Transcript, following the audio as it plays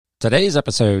Today's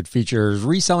episode features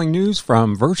reselling news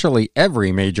from virtually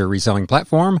every major reselling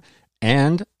platform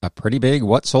and a pretty big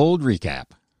What Sold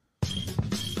recap.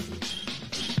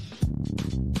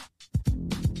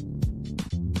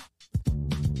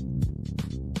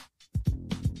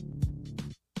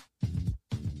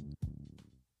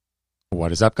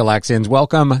 What is up, Galaxians?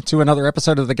 Welcome to another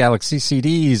episode of the Galaxy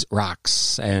CDs,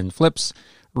 Rocks, and Flips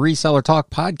Reseller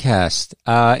Talk podcast.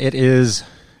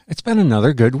 It's been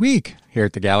another good week here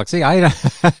at the Galaxy.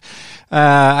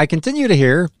 I continue to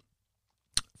hear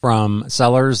from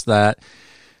sellers that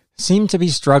seem to be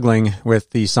struggling with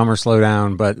the summer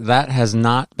slowdown, but that has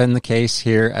not been the case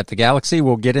here at the Galaxy.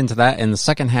 We'll get into that in the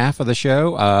second half of the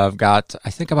show. I've got,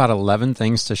 I think, about 11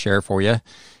 things to share for you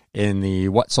in the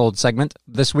What Sold segment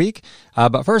this week.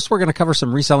 But first, we're going to cover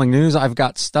some reselling news. I've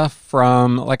got stuff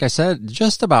from, like I said,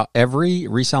 just about every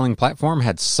reselling platform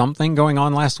had something going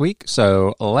on last week.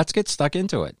 So let's get stuck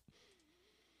into it.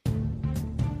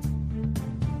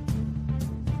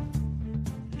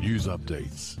 News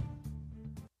updates.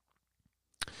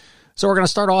 So we're going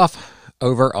to start off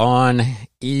over on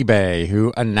eBay,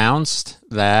 who announced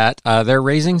that they're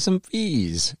raising some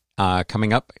fees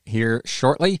coming up here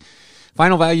shortly.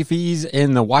 Final value fees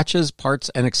in the watches, parts,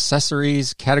 and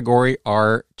accessories category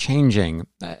are changing.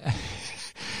 I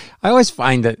always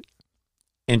find it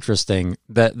interesting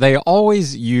that they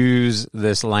always use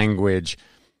this language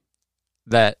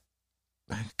that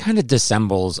kind of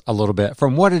dissembles a little bit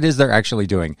from what it is they're actually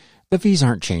doing. The fees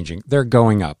aren't changing. They're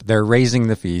going up. They're raising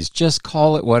the fees. Just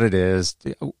call it what it is.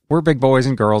 We're big boys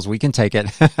and girls. We can take it.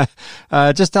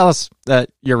 Just tell us that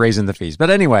you're raising the fees. But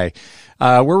anyway,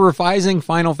 we're revising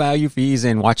final value fees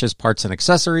in watches, parts, and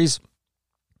accessories.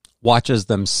 Watches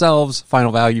themselves,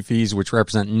 final value fees, which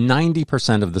represent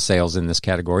 90% of the sales in this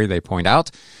category, they point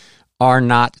out, are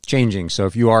not changing. So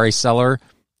if you are a seller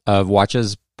of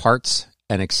watches, parts,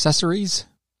 and accessories,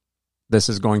 this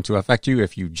is going to affect you.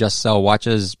 If you just sell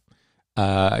watches,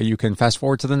 you can fast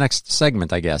forward to the next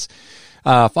segment, I guess.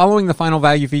 Following the final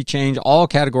value fee change, all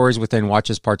categories within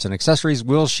watches, parts, and accessories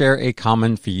will share a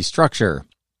common fee structure.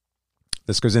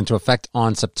 This goes into effect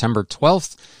on September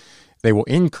 12th. They will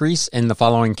increase in the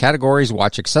following categories: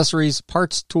 watch accessories,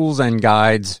 parts, tools, and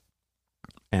guides,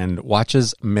 and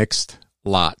watches mixed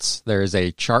lots. There is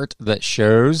a chart that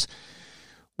shows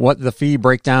what the fee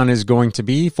breakdown is going to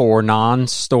be for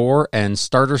non-store and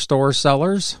starter store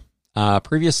sellers.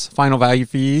 Previous final value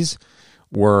fees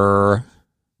were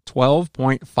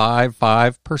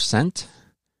 12.55%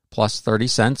 plus 30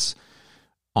 cents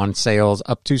on sales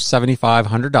up to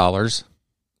 $7,500.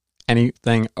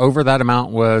 Anything over that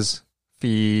amount was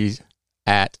fees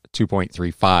at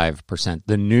 2.35%.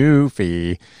 The new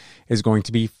fee is going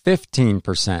to be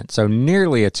 15%, so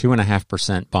nearly a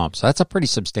 2.5% bump. So that's a pretty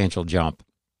substantial jump.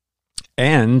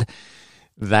 And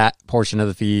that portion of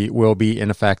the fee will be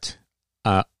in effect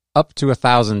up to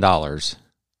 $1,000.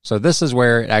 So this is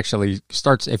where it actually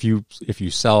starts. If you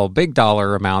sell big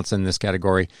dollar amounts in this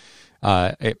category,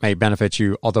 it may benefit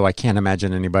you, although I can't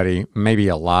imagine anybody, maybe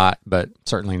a lot, but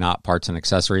certainly not parts and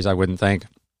accessories, I wouldn't think.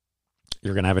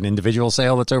 You're going to have an individual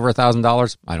sale that's over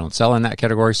 $1,000. I don't sell in that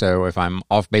category, so if I'm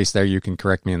off base there, you can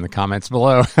correct me in the comments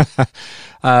below.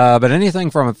 But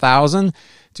anything from $1,000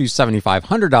 to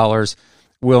 $7,500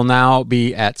 will now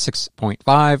be at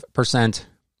 6.5%,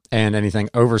 and anything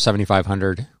over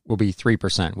 $7,500 will be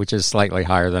 3%, which is slightly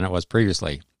higher than it was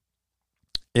previously.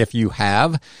 If you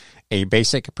have a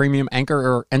basic, premium, anchor,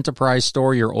 or enterprise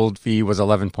store, your old fee was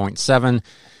 11.7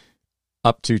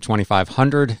 up to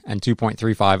 $2,500 and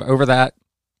 2.35 over that.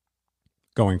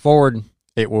 Going forward,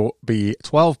 it will be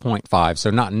 12.5,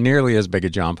 so not nearly as big a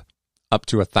jump, up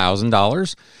to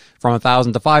 $1,000. From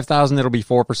 $1,000 to $5,000, it'll be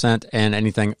 4%, and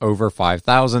anything over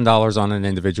 $5,000 on an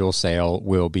individual sale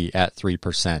will be at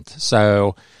 3%.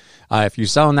 So if you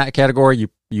sell in that category,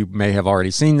 you may have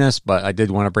already seen this, but I did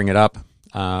want to bring it up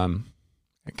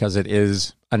because it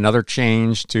is another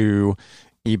change to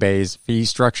eBay's fee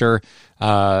structure.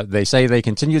 They say they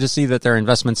continue to see that their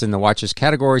investments in the watches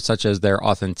category, such as their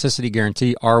authenticity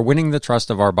guarantee, are winning the trust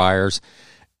of our buyers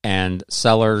and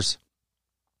sellers.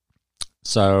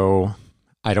 So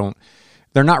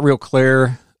they're not real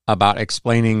clear about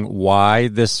explaining why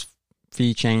this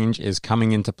fee change is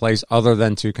coming into place other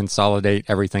than to consolidate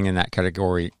everything in that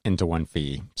category into one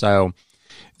fee. So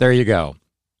there you go.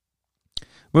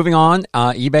 Moving on,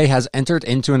 eBay has entered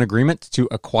into an agreement to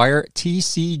acquire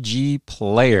TCG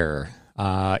Player.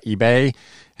 eBay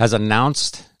has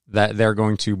announced that they're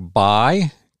going to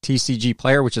buy TCG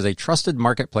Player, which is a trusted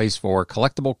marketplace for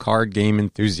collectible card game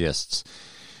enthusiasts.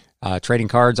 Trading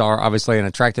cards are obviously an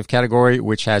attractive category,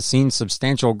 which has seen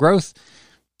substantial growth.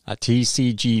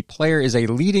 TCG Player is a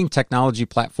leading technology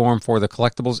platform for the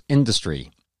collectibles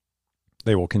industry.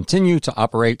 They will continue to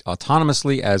operate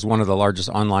autonomously as one of the largest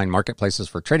online marketplaces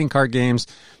for trading card games.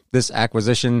 This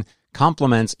acquisition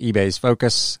complements eBay's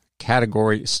focus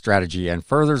category strategy and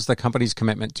furthers the company's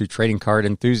commitment to trading card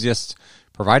enthusiasts,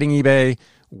 providing eBay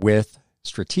with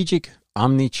strategic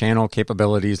omni-channel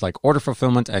capabilities like order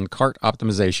fulfillment and cart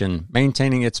optimization,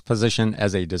 maintaining its position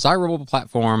as a desirable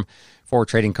platform for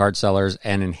trading card sellers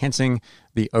and enhancing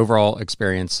the overall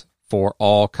experience for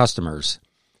all customers.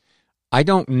 I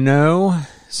don't know,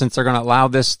 since they're going to allow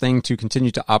this thing to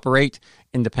continue to operate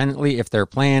independently, if their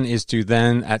plan is to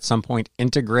then at some point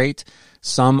integrate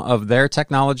some of their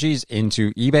technologies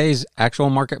into eBay's actual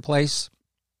marketplace,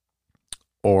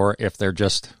 or if they're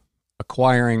just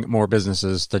acquiring more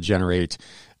businesses to generate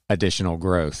additional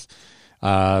growth.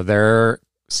 Their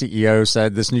CEO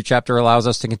said this new chapter allows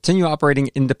us to continue operating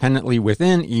independently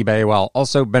within eBay while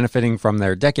also benefiting from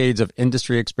their decades of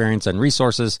industry experience and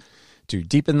resources to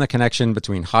deepen the connection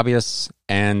between hobbyists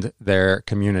and their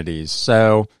communities.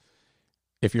 So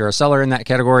if you're a seller in that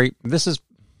category, this is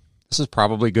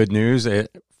probably good news.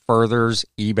 It furthers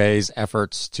eBay's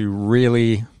efforts to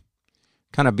really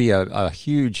kind of be a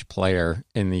huge player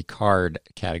in the card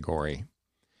category.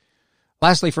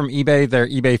 Lastly, from eBay, their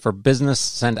eBay for Business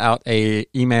sent out a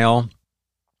email.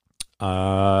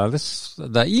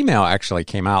 The email actually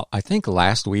came out, I think,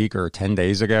 last week or 10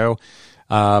 days ago.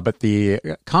 But the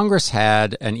Congress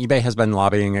had, and eBay has been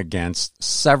lobbying against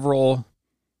several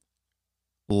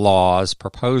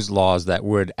proposed laws that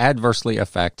would adversely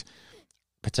affect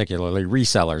particularly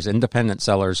resellers, independent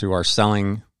sellers who are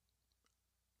selling,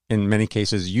 in many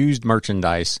cases, used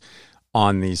merchandise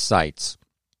on these sites.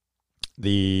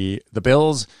 The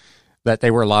bills that they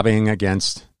were lobbying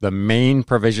against, the main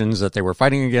provisions that they were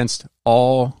fighting against,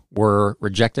 all were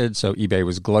rejected. So eBay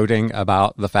was gloating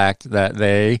about the fact that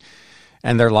they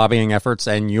and their lobbying efforts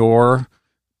and your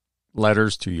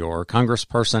letters to your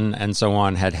congressperson and so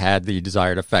on had the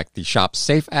desired effect. The Shop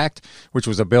Safe Act, which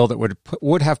was a bill that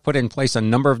would have put in place a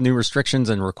number of new restrictions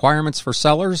and requirements for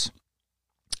sellers,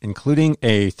 including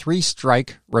a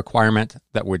 3-strike requirement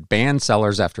that would ban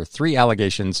sellers after 3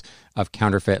 allegations of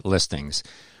counterfeit listings.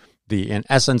 In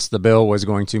essence, the bill was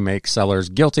going to make sellers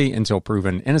guilty until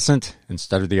proven innocent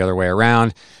instead of the other way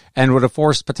around, and would have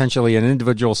forced potentially an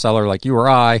individual seller like you or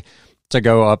I to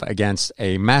go up against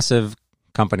a massive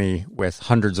company with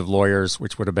hundreds of lawyers,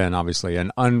 which would have been obviously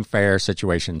an unfair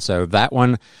situation. So that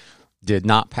one did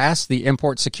not pass. The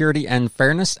Import Security and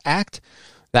Fairness Act,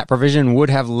 that provision would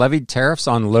have levied tariffs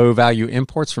on low-value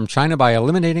imports from China by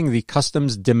eliminating the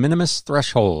customs de minimis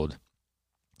threshold.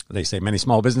 They say many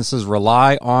small businesses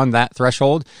rely on that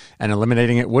threshold, and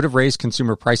eliminating it would have raised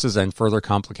consumer prices and further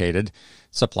complicated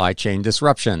supply chain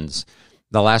disruptions.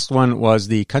 The last one was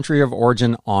the Country of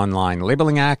Origin Online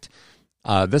Labeling Act.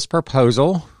 This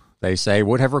proposal, they say,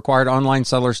 would have required online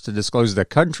sellers to disclose the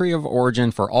country of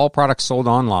origin for all products sold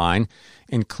online,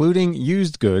 including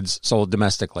used goods sold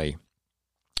domestically.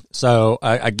 So,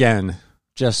 again,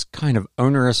 just kind of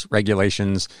onerous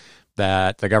regulations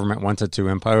that the government wanted to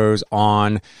impose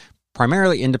on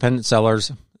primarily independent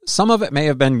sellers. Some of it may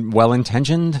have been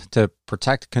well-intentioned to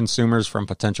protect consumers from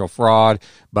potential fraud,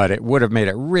 but it would have made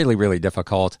it really, really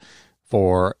difficult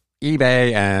for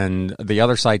eBay and the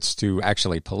other sites to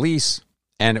actually police,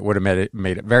 and it would have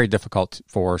made it very difficult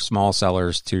for small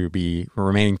sellers to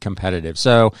remain competitive.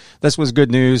 So this was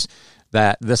good news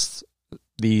that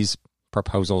these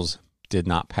proposals did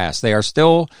not pass. They are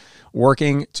still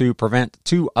working to prevent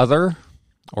to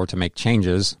make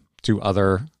changes to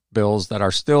other bills that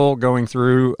are still going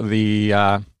through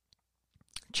the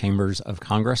chambers of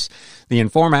Congress. The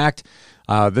Inform Act,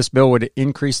 this bill would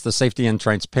increase the safety and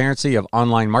transparency of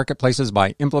online marketplaces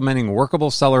by implementing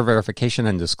workable seller verification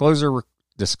and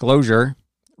disclosure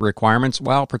requirements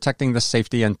while protecting the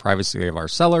safety and privacy of our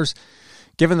sellers.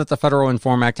 Given that the Federal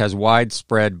Inform Act has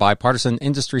widespread bipartisan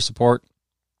industry support,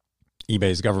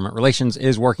 eBay's government relations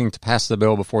is working to pass the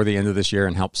bill before the end of this year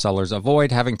and help sellers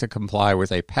avoid having to comply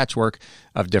with a patchwork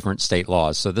of different state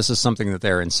laws. So this is something that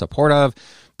they're in support of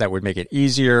that would make it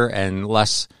easier and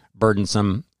less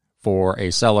burdensome for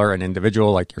a seller, an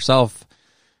individual like yourself,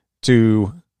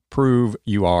 to prove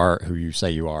you are who you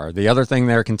say you are. The other thing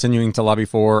they're continuing to lobby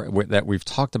for that we've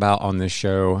talked about on this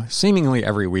show seemingly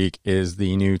every week is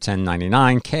the new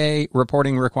 1099-K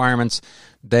reporting requirements.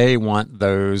 They want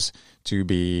those to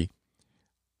be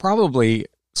probably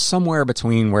somewhere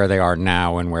between where they are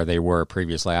now and where they were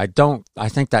previously. I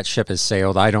think that ship has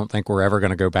sailed. I don't think we're ever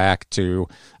going to go back to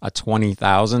a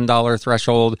 $20,000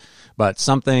 threshold, but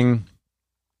something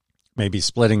maybe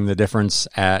splitting the difference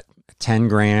at 10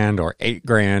 grand or 8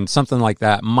 grand, something like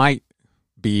that might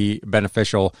be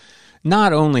beneficial,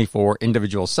 not only for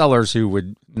individual sellers who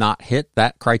would not hit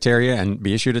that criteria and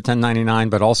be issued a 1099,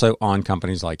 but also on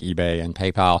companies like eBay and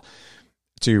PayPal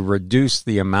to reduce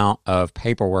the amount of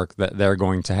paperwork that they're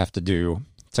going to have to do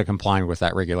to comply with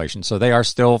that regulation. So they are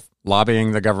still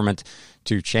lobbying the government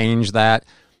to change that.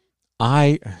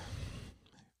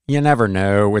 You never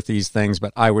know with these things,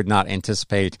 but I would not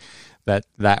anticipate that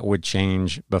that would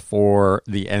change before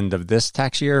the end of this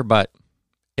tax year, but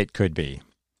it could be.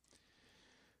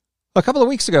 A couple of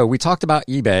weeks ago, we talked about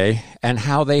eBay and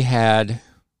how they had,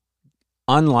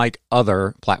 unlike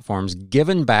other platforms,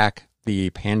 given back the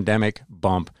pandemic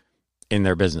bump in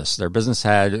their business. Their business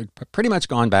had pretty much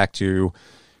gone back to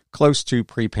close to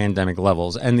pre-pandemic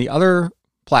levels, and the other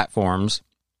platforms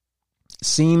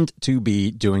seemed to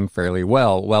be doing fairly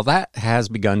well. Well, that has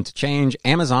begun to change.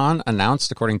 Amazon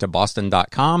announced, according to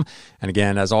Boston.com, and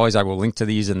again, as always, I will link to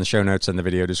these in the show notes and the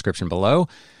video description below.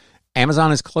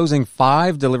 Amazon is closing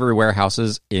 5 delivery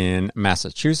warehouses in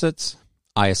Massachusetts.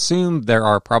 I assume there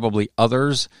are probably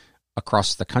others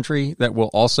across the country that will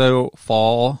also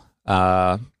fall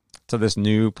to this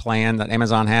new plan that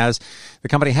Amazon has. The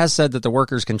company has said that the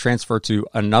workers can transfer to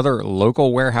another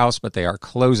local warehouse, but they are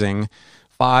closing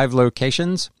 5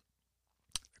 locations,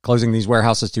 closing these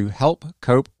warehouses to help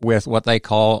cope with what they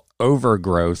call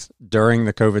overgrowth during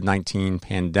the COVID-19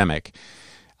 pandemic.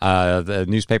 The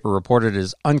newspaper reported it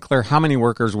is unclear how many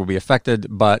workers will be affected,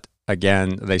 but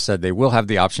again, they said they will have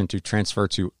the option to transfer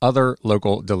to other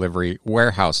local delivery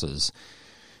warehouses.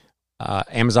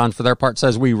 Amazon, for their part,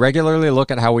 says we regularly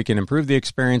look at how we can improve the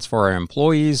experience for our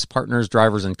employees, partners,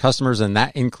 drivers, and customers, and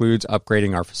that includes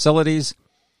upgrading our facilities.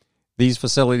 These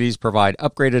facilities provide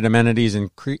upgraded amenities,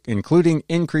 including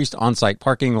increased on-site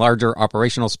parking, larger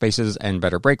operational spaces, and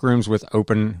better break rooms with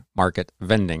open market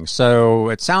vending. So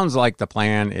it sounds like the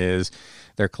plan is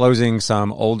they're closing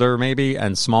some older, maybe,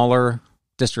 and smaller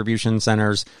distribution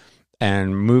centers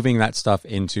and moving that stuff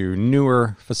into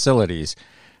newer facilities.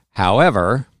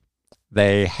 However,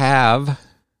 they have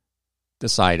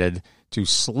decided to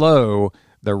slow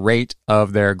the rate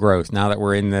of their growth. Now that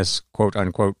we're in this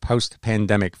quote-unquote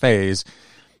post-pandemic phase,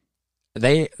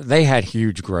 they had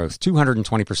huge growth,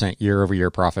 220% year-over-year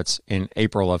profits in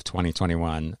April of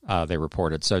 2021, they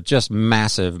reported. So just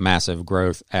massive, massive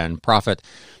growth and profit.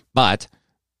 But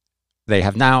they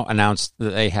have now announced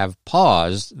that they have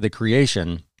paused the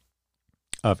creation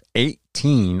of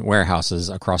 18 warehouses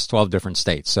across 12 different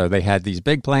states. So they had these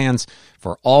big plans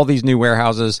for all these new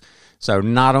warehouses. So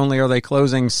not only are they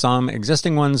closing some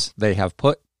existing ones, they have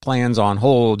put plans on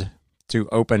hold to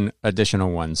open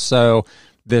additional ones. So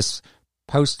this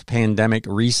post-pandemic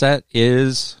reset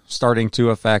is starting to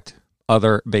affect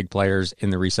other big players in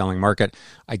the reselling market.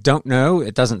 I don't know,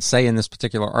 it doesn't say in this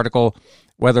particular article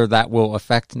whether that will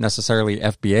affect necessarily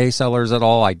FBA sellers at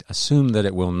all. I assume that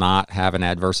it will not have an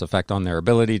adverse effect on their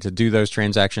ability to do those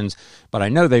transactions, but I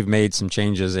know they've made some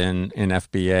changes in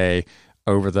FBA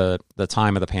over the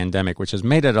time of the pandemic, which has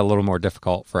made it a little more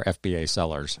difficult for FBA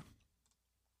sellers.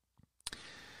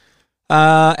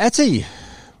 Etsy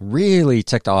really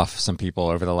ticked off some people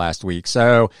over the last week.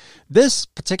 So this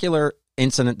particular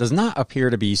incident does not appear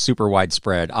to be super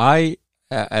widespread.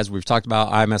 As we've talked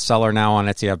about, I'm a seller now on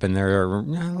Etsy. I've been there a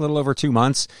little over 2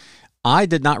 months. I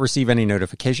did not receive any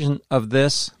notification of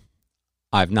this.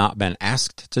 I've not been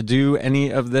asked to do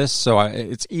any of this. So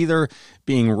it's either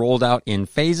being rolled out in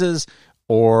phases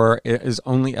or it is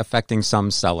only affecting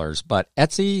some sellers. But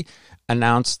Etsy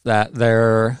announced that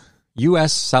their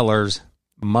U.S. sellers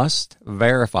must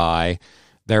verify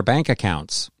their bank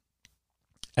accounts.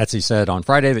 Etsy said on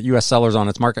Friday that U.S. sellers on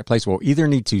its marketplace will either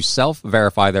need to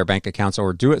self-verify their bank accounts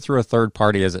or do it through a third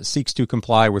party as it seeks to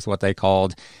comply with what they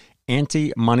called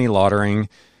anti-money laundering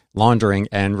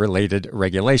and related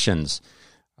regulations.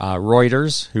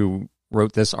 Reuters, who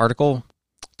wrote this article,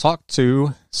 talked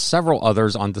to several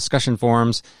others on discussion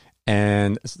forums,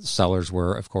 and sellers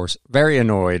were, of course, very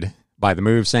annoyed by the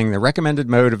move, saying the recommended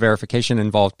mode of verification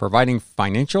involved providing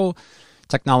financial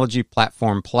technology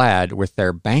platform Plaid with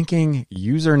their banking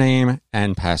username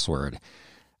and password.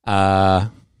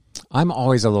 I'm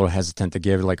always a little hesitant to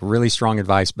give like really strong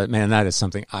advice, but man, that is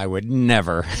something I would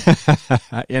never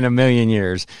in a million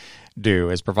years do,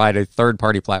 is provide a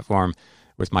third-party platform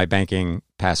with my banking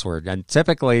password. And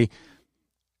typically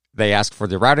they ask for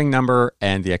the routing number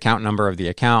and the account number of the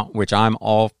account, which I'm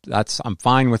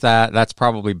fine with that. That's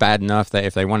probably bad enough that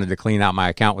if they wanted to clean out my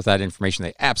account with that information,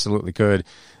 they absolutely could.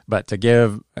 But to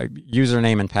give a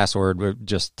username and password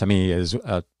just, to me, is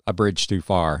a bridge too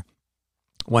far.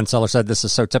 One seller said, "This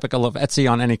is so typical of Etsy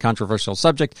on any controversial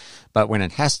subject, but when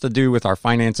it has to do with our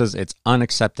finances, it's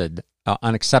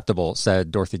unacceptable,"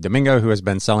 said Dorothy Domingo, who has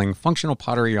been selling functional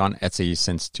pottery on Etsy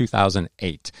since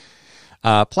 2008.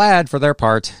 Plaid, for their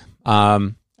part,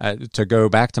 to go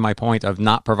back to my point of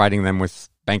not providing them with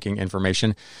banking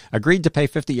information, agreed to pay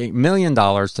 $58 million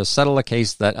to settle a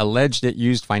case that alleged it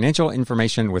used financial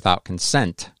information without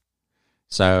consent.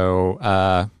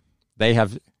 So they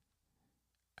have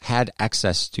had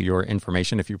access to your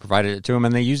information if you provided it to them,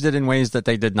 and they used it in ways that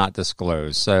they did not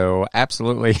disclose. So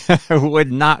absolutely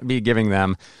would not be giving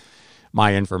them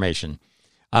my information.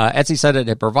 Etsy said it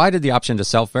had provided the option to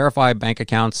self-verify bank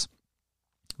accounts,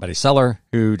 but a seller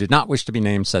who did not wish to be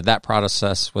named said that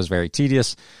process was very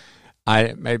tedious.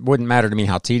 It wouldn't matter to me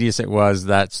how tedious it was.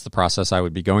 That's the process I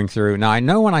would be going through. Now, I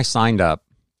know when I signed up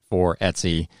for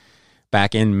Etsy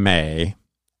back in May,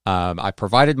 I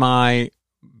provided my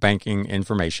banking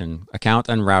information, account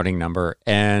and routing number,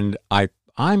 and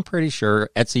I'm pretty sure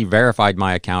Etsy verified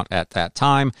my account at that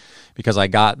time because I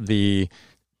got the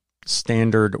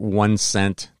standard 1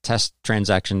 cent test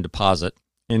transaction deposit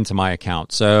into my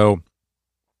account. So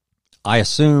I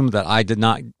assume that I did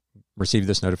not receive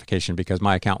this notification because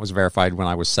my account was verified when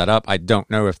I was set up. I don't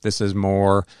know if this is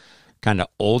more kind of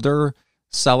older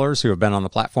sellers who have been on the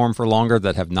platform for longer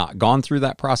that have not gone through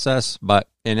that process, but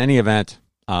in any event,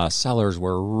 sellers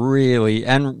were really,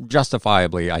 and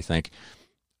justifiably, I think,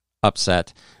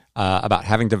 upset about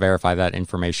having to verify that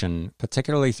information,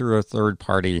 particularly through a third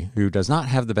party who does not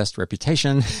have the best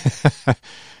reputation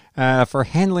for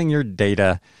handling your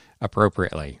data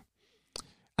appropriately.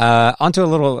 Onto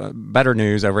a little better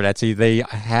news over at Etsy. They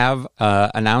have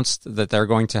announced that they're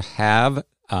going to have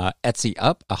Etsy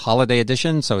Up, a holiday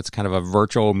edition, so it's kind of a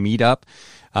virtual meetup.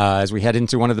 As we head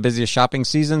into one of the busiest shopping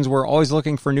seasons, we're always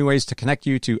looking for new ways to connect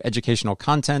you to educational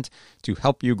content to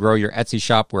help you grow your Etsy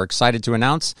shop. We're excited to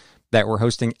announce that we're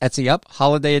hosting Etsy Up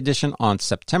Holiday Edition on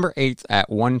September 8th at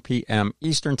 1 p.m.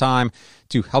 Eastern Time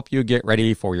to help you get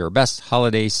ready for your best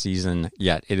holiday season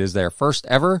yet. It is their first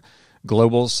ever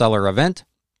global seller event.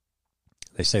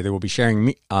 They say they will be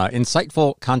sharing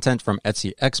insightful content from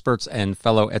Etsy experts and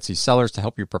fellow Etsy sellers to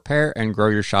help you prepare and grow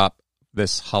your shop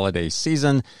this holiday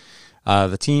season.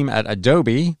 The team at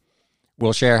Adobe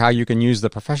will share how you can use the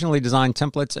professionally designed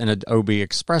templates in Adobe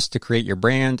Express to create your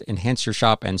brand, enhance your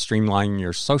shop, and streamline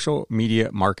your social media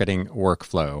marketing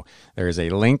workflow. There is a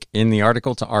link in the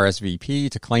article to RSVP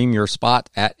to claim your spot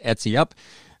at Etsy Up.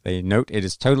 They note it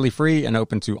is totally free and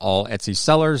open to all Etsy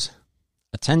sellers.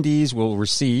 Attendees will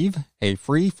receive a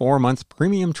free 4-month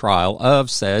premium trial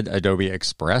of said Adobe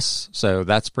Express. So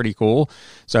that's pretty cool.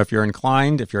 So if you're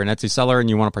inclined, if you're an Etsy seller and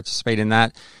you want to participate in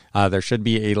that, there should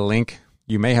be a link.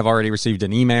 You may have already received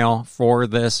an email for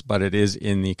this, but it is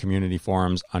in the community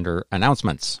forums under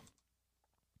announcements.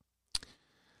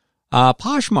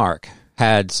 Poshmark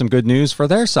had some good news for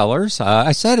their sellers.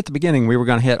 I said at the beginning we were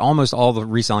going to hit almost all the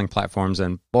reselling platforms,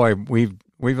 and boy,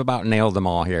 we've about nailed them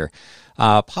all here.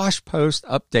 Posh Post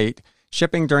update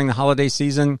shipping during the holiday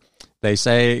season. They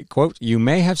say, quote, "You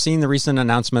may have seen the recent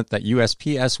announcement that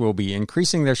USPS will be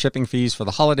increasing their shipping fees for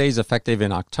the holidays effective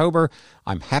in October.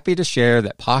 I'm happy to share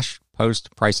that Posh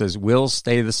Post prices will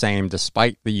stay the same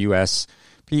despite the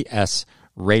USPS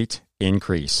rate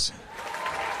increase."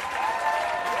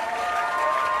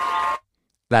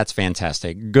 That's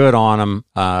fantastic. Good on them.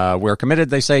 We're committed,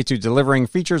 they say, to delivering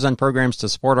features and programs to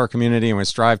support our community, and we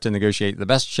strive to negotiate the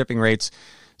best shipping rates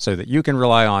so that you can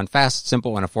rely on fast,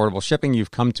 simple, and affordable shipping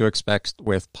you've come to expect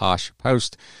with Posh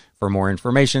Post. For more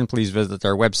information, please visit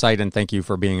their website, and thank you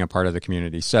for being a part of the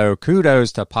community. So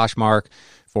kudos to Poshmark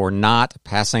for not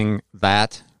passing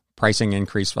that pricing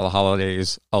increase for the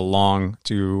holidays along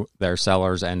to their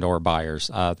sellers and or buyers.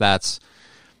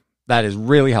 That is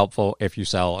really helpful if you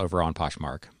sell over on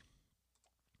Poshmark.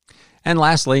 And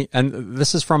lastly, and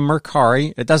this is from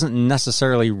Mercari. It doesn't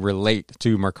necessarily relate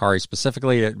to Mercari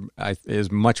specifically. It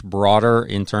is much broader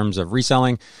in terms of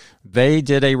reselling. They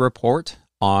did a report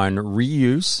on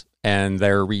reuse, and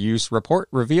their reuse report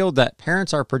revealed that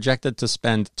parents are projected to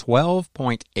spend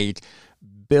 $12.8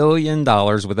 billion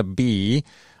with a B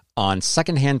on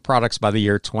secondhand products by the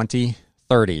year 2030.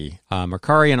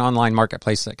 Mercari, an online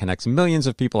marketplace that connects millions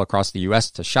of people across the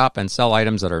U.S. to shop and sell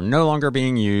items that are no longer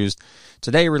being used,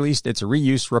 today released its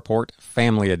Reuse Report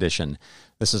Family Edition.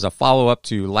 This is a follow-up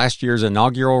to last year's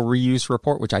inaugural Reuse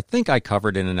Report, which I think I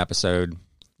covered in an episode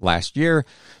last year.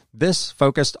 This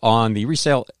focused on the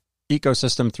resale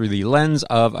ecosystem through the lens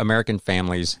of American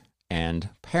families and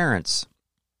parents.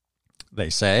 They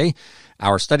say,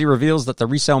 Our study reveals that the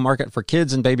resale market for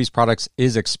kids and babies products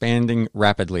is expanding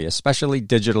rapidly, especially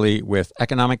digitally, with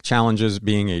economic challenges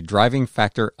being a driving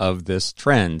factor of this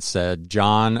trend, said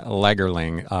John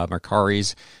Lagerling,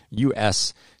 Mercari's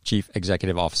U.S. Chief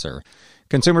Executive Officer.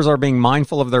 Consumers are being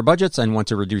mindful of their budgets and want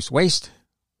to reduce waste,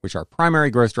 which are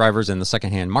primary growth drivers in the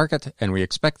secondhand market, and we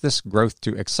expect this growth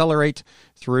to accelerate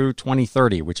through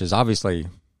 2030, which is obviously,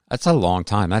 that's a long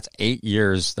time. That's 8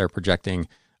 years they're projecting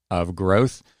of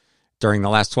growth. During the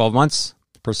last 12 months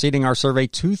preceding our survey,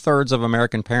 2/3 of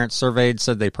American parents surveyed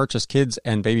said they purchase kids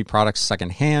and baby products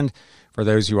secondhand. For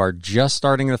those who are just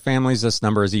starting their families, this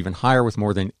number is even higher, with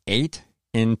more than 8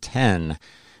 in 10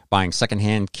 buying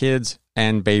secondhand kids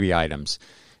and baby items.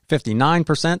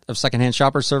 59% of secondhand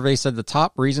shoppers surveyed said the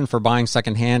top reason for buying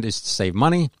secondhand is to save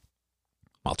money,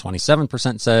 while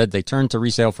 27% said they turned to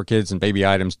resale for kids and baby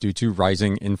items due to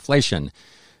rising inflation,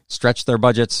 stretch their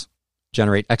budgets,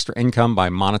 generate extra income by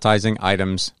monetizing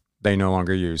items they no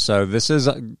longer use. So this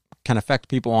can affect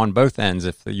people on both ends.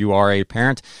 If you are a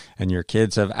parent and your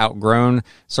kids have outgrown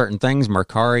certain things,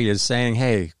 Mercari is saying,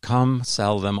 hey, come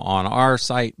sell them on our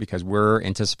site because we're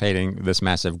anticipating this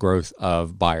massive growth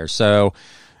of buyers. So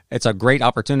it's a great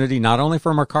opportunity not only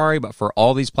for Mercari, but for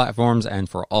all these platforms and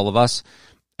for all of us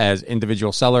as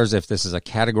individual sellers. If this is a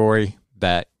category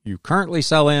that you currently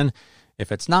sell in,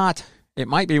 if it's not, it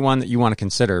might be one that you want to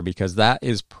consider because that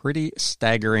is pretty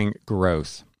staggering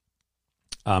growth.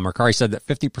 Mercari said that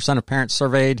 50% of parents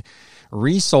surveyed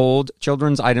resold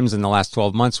children's items in the last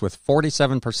 12 months, with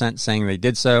 47% saying they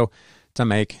did so to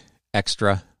make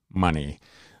extra money.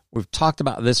 We've talked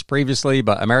about this previously,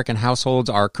 but American households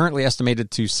are currently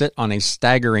estimated to sit on a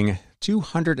staggering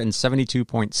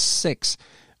 272.6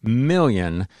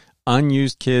 million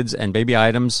unused kids and baby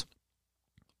items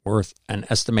worth an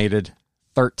estimated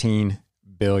 $13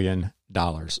 billion.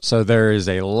 So there is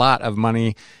a lot of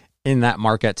money in that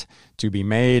market to be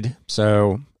made.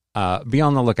 So be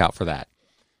on the lookout for that.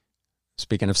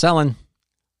 Speaking of selling,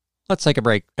 let's take a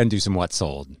break and do some What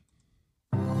Sold.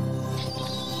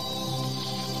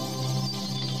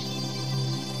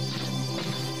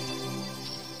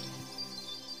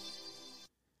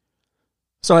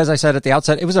 So as I said at the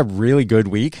outset, it was a really good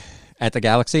week at the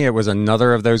Galaxy. It was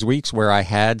another of those weeks where I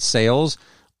had sales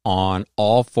on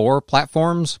all 4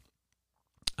 platforms.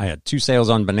 I had 2 sales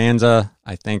on Bonanza,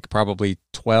 I think probably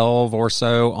 12 or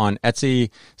so on Etsy,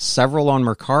 several on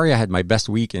Mercari. I had my best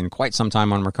week in quite some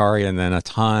time on Mercari, and then a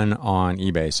ton on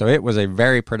eBay. So it was a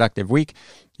very productive week.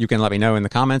 You can let me know in the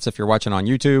comments if you're watching on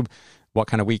YouTube what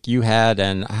kind of week you had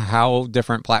and how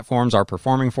different platforms are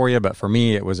performing for you. But for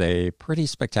me, it was a pretty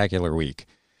spectacular week.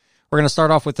 We're going to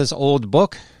start off with this old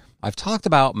book. I've talked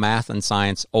about math and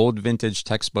science, old vintage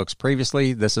textbooks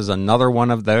previously. This is another one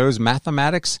of those.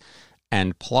 Mathematics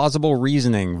and Plausible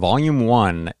Reasoning, Volume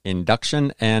 1,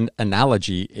 Induction and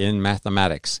Analogy in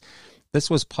Mathematics. This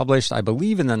was published, I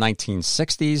believe, in the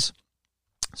 1960s.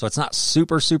 So it's not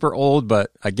super, super old,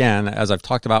 but again, as I've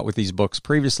talked about with these books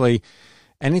previously,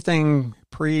 anything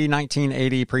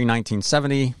pre-1980,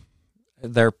 pre-1970,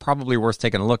 they're probably worth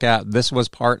taking a look at. This was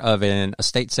part of an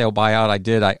estate sale buyout I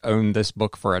did. I owned this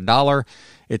book for $1.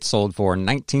 It sold for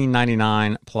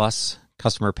 $19.99 plus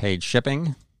customer paid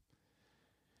shipping.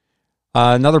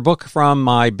 Another book from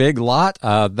my big lot.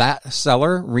 That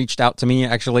seller reached out to me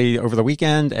actually over the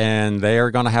weekend, and they are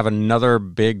going to have another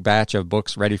big batch of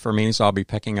books ready for me. So I'll be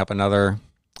picking up another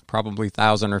probably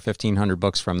 1,000 or 1,500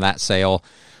 books from that sale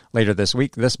later this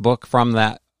week. This book from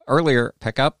that earlier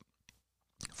pickup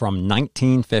from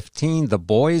 1915, The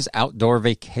Boys Outdoor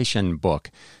Vacation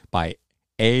Book by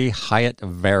A. Hyatt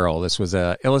Verrill. This was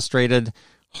a illustrated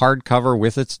hardcover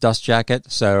with its dust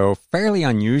jacket, so fairly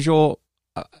unusual.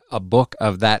 A book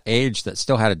of that age that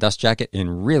still had a dust jacket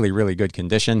in really, really good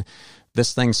condition.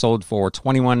 This thing sold for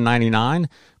 $21.99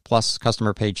 plus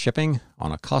customer paid shipping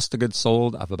on a cost of goods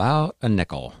sold of about a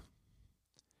nickel.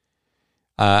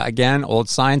 Again, old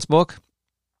science book.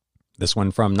 This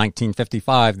one from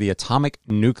 1955, The Atomic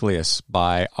Nucleus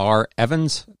by R.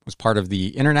 Evans, was part of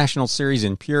the International Series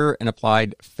in Pure and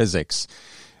Applied Physics.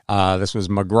 This was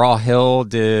McGraw-Hill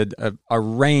did a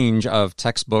range of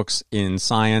textbooks in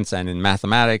science and in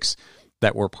mathematics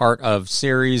that were part of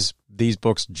series. These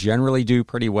books generally do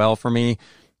pretty well for me.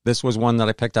 This was one that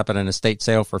I picked up at an estate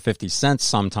sale for 50 cents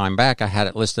some time back. I had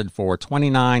it listed for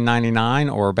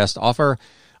 $29.99 or best offer.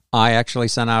 I actually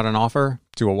sent out an offer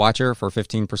to a watcher for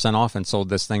 15% off and sold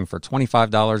this thing for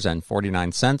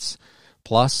 $25.49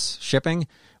 plus shipping,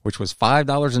 which was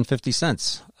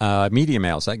 $5.50 medium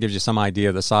mail. So that gives you some idea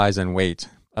of the size and weight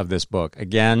of this book.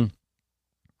 Again,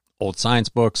 old science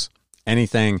books,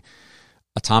 anything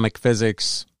atomic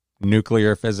physics,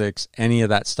 nuclear physics, any of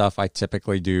that stuff I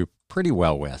typically do pretty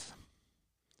well with.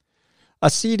 A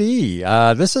CD.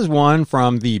 This is one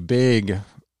from the big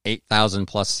 8,000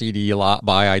 plus CD lot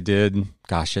buy I did.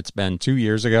 Gosh, it's been 2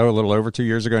 years ago, a little over 2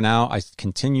 years ago now. I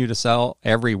continue to sell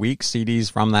every week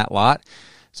CDs from that lot.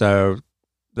 So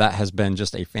that has been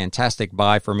just a fantastic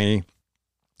buy for me.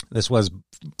 This was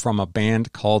from a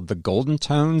band called the Golden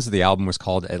Tones. The album was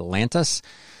called Atlantis.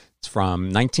 It's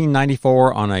from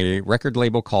 1994 on a record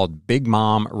label called Big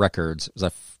Mom Records. It was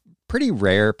a pretty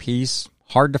rare piece,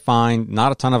 hard to find,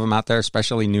 not a ton of them out there,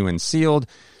 especially new and sealed.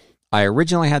 I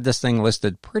originally had this thing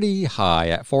listed pretty high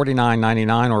at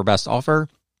 $49.99 or best offer.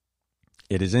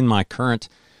 It is in my current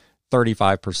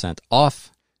 35%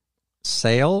 off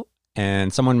sale,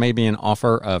 and someone made me an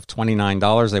offer of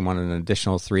 $29. They wanted an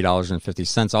additional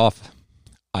 $3.50 off.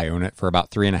 I own it for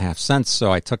about 3.5 cents,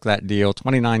 so I took that deal,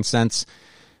 29 cents,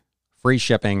 free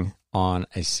shipping on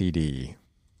a CD.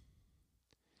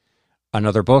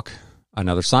 Another book,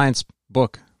 another science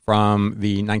book from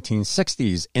the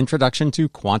 1960s, Introduction to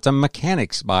Quantum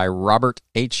Mechanics by Robert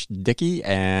H. Dickey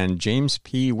and James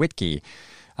P. Whitkey.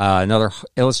 Another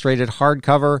illustrated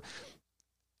hardcover.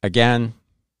 Again,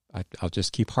 I'll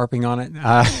just keep harping on it.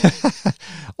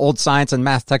 Old science and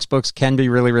math textbooks can be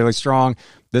really, really strong.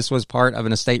 This was part of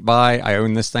an estate buy. I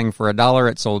owned this thing for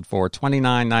 $1. It sold for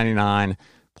 $29.99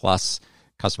 plus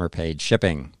customer paid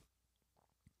shipping.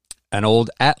 An old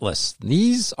atlas.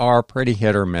 These are pretty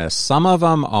hit or miss. Some of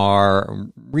them are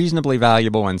reasonably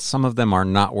valuable and some of them are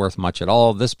not worth much at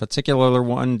all. This particular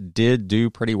one did do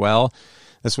pretty well.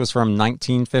 This was from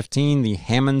 1915, the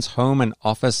Hammond's Home and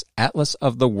Office Atlas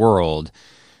of the World.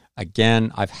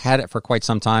 Again, I've had it for quite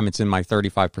some time. It's in my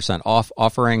 35% off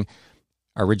offering.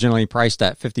 Originally priced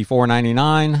at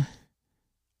 $54.99.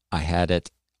 I had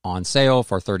it on sale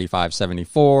for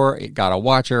 $35.74. It got a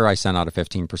watcher. I sent out a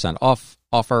 15% off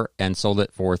offer and sold it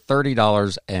for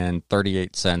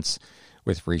 $30.38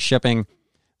 with free shipping.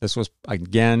 This was,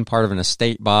 again, part of an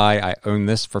estate buy. I own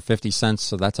this for 50 cents,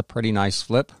 so that's a pretty nice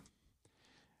flip.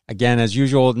 Again, as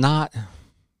usual,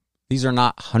 these are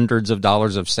not hundreds of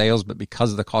dollars of sales, but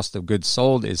because the cost of goods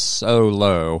sold is so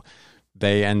low,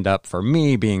 they end up, for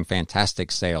me, being fantastic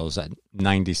sales at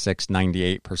 96,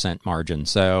 98% margin.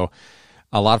 So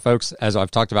a lot of folks, as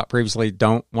I've talked about previously,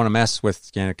 don't want to mess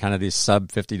with kind of these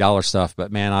sub $50 stuff, but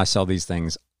man, I sell these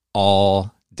things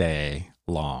all day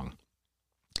long.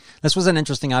 This was an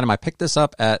interesting item. I picked this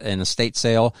up at an estate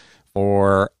sale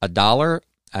for $1,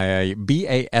 a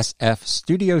BASF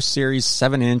Studio Series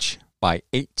 7-inch by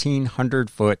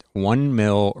 1,800-foot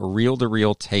 1mm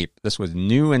reel-to-reel tape. This was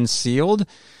new and sealed.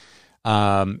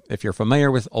 If you're familiar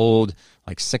with old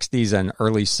like 60s and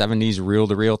early 70s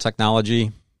reel-to-reel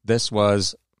technology, this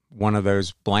was one of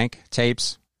those blank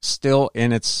tapes still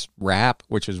in its wrap,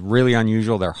 which is really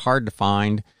unusual. They're hard to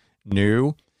find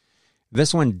new.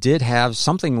 This one did have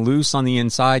something loose on the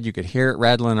inside. You could hear it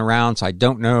rattling around, so I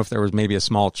don't know if there was maybe a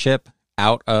small chip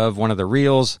out of one of the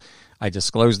reels. I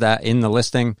disclosed that in the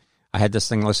listing. I had this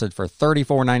thing listed for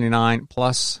 $34.99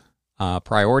 plus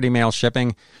priority mail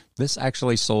shipping. This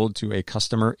actually sold to a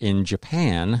customer in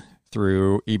Japan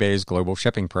through eBay's global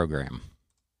shipping program.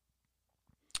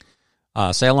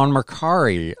 Sale on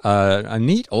Mercari, a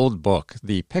neat old book,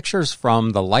 The Pictures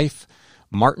from the Life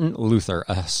Martin Luther,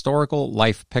 a historical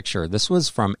life picture. This was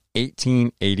from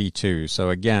 1882. So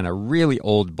again, a really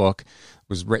old book. It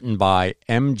was written by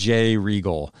M.J.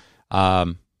 Regal.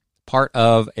 Part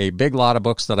of a big lot of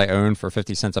books that I own for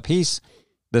 50 cents a piece.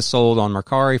 This sold on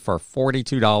Mercari for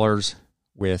 $42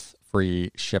 with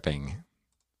free shipping.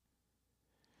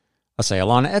 A sale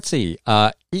on Etsy,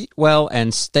 Eat Well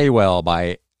and Stay Well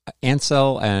by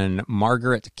Ansel and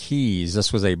Margaret Keyes.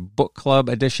 This was a book club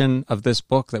edition of this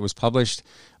book that was published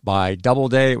by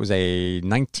Doubleday. It was a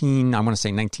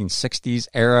 1960s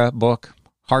era book,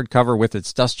 hardcover with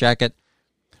its dust jacket.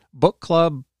 Book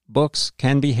club books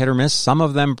can be hit or miss. Some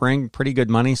of them bring pretty good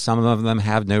money. Some of them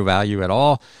have no value at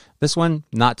all. This one,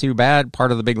 not too bad.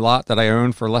 Part of the big lot that I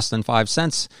owned for less than 5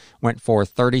 cents went for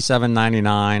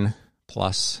 $37.99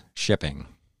 plus shipping.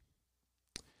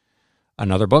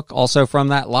 Another book also from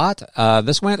that lot.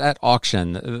 This went at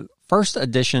auction. First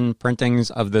edition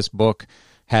printings of this book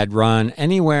had run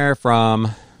anywhere from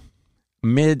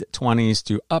mid-20s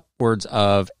to upwards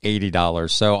of $80.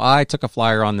 So I took a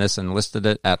flyer on this and listed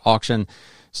it at auction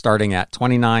starting at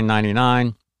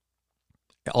 $29.99.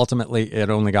 Ultimately, it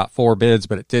only got 4 bids,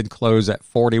 but it did close at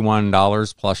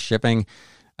 $41 plus shipping.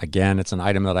 Again, it's an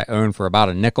item that I own for about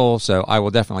a nickel, so I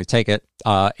will definitely take it.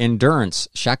 Endurance,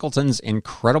 Shackleton's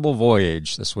Incredible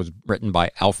Voyage. This was written by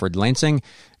Alfred Lansing.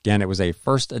 Again, it was a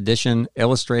first edition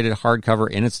illustrated hardcover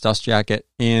in its dust jacket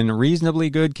in reasonably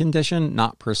good condition,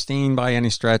 not pristine by any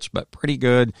stretch, but pretty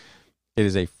good. It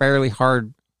is a fairly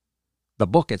hard, the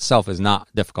book itself is not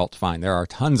difficult to find. There are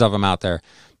tons of them out there,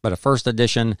 but a first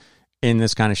edition in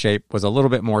this kind of shape was a little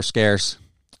bit more scarce,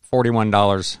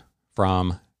 $41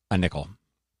 from a nickel.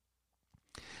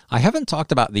 I haven't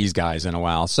talked about these guys in a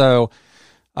while. So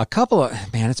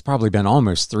it's probably been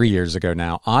almost 3 years ago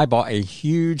now. I bought a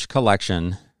huge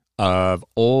collection of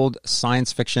old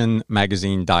science fiction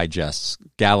magazine digests,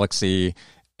 Galaxy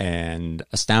and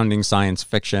Astounding Science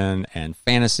Fiction and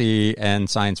Fantasy and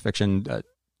Science Fiction. There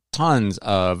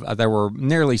were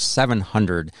nearly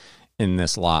 700 in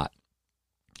this lot.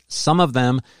 Some of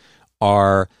them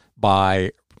are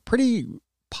by pretty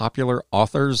popular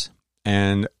authors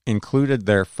and included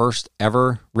their first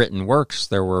ever written works.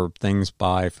 There were things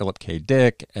by Philip K.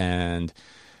 Dick and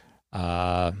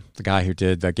the guy who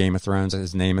did the Game of Thrones.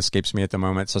 His name escapes me at the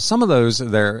moment. So some of those,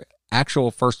 their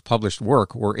actual first published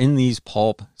work, were in these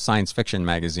pulp science fiction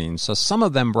magazines. So some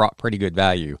of them brought pretty good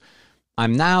value.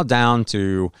 I'm now down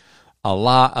to a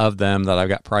lot of them that I've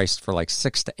got priced for like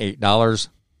 $6 to $8.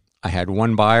 I had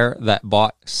one buyer that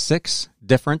bought 6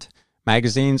 different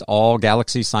magazines, all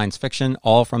Galaxy science fiction,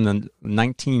 all from the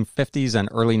 1950s and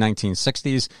early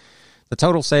 1960s. The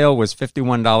total sale was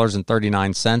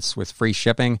 $51.39 with free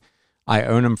shipping. I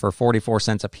own them for 44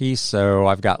 cents a piece, so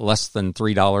I've got less than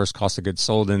 $3 cost of goods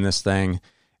sold in this thing,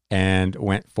 and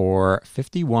went for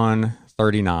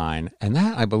 $51.39. And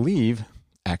that, I believe,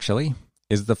 actually,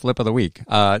 is the flip of the week.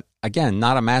 Again,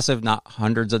 not a massive, not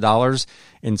hundreds of dollars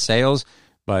in sales,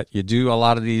 but you do a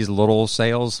lot of these little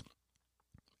sales,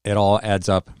 it all adds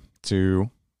up to,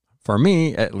 for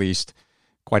me at least,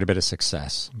 quite a bit of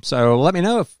success. So let me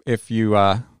know if you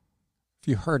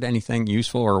heard anything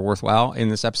useful or worthwhile in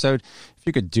this episode. If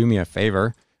you could do me a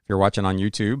favor, if you're watching on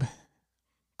YouTube,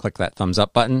 click that thumbs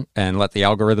up button and let the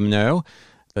algorithm know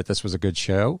that this was a good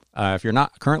show. If you're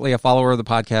not currently a follower of the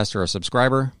podcast or a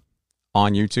subscriber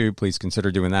on YouTube, please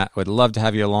consider doing that. I would love to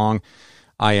have you along.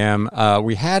 I am.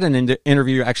 We had an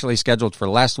interview actually scheduled for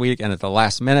last week, and at the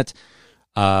last minute,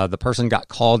 the person got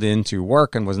called in to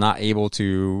work and was not able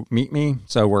to meet me.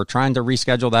 So we're trying to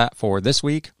reschedule that for this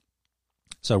week.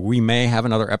 So we may have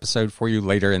another episode for you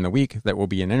later in the week that will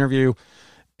be an interview.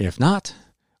 If not,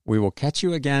 we will catch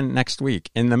you again next week.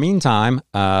 In the meantime,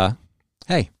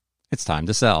 hey, it's time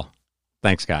to sell.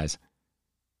 Thanks, guys.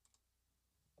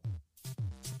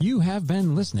 You have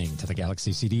been listening to the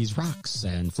Galaxy CDs Rocks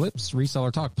and Flips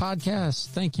Reseller Talk podcast.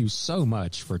 Thank you so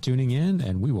much for tuning in,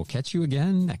 and we will catch you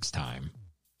again next time.